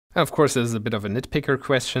Of course, this is a bit of a nitpicker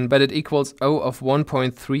question, but it equals O of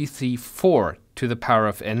 1.334 to the power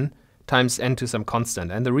of n times n to some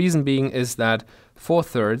constant. And the reason being is that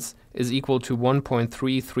 4/3 is equal to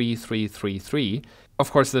 1.33333.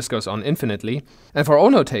 Of course, this goes on infinitely. And for O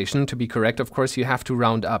notation, to be correct, of course, you have to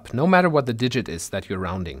round up, no matter what the digit is that you're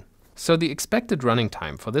rounding. So the expected running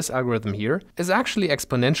time for this algorithm here is actually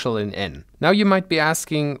exponential in n. Now you might be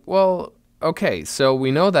asking, well, okay, so we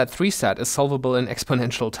know that 3SAT is solvable in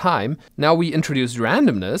exponential time. Now we introduced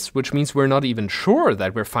randomness, which means we're not even sure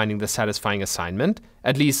that we're finding the satisfying assignment,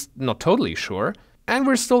 at least not totally sure, and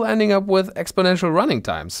we're still ending up with exponential running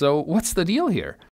time. So what's the deal here?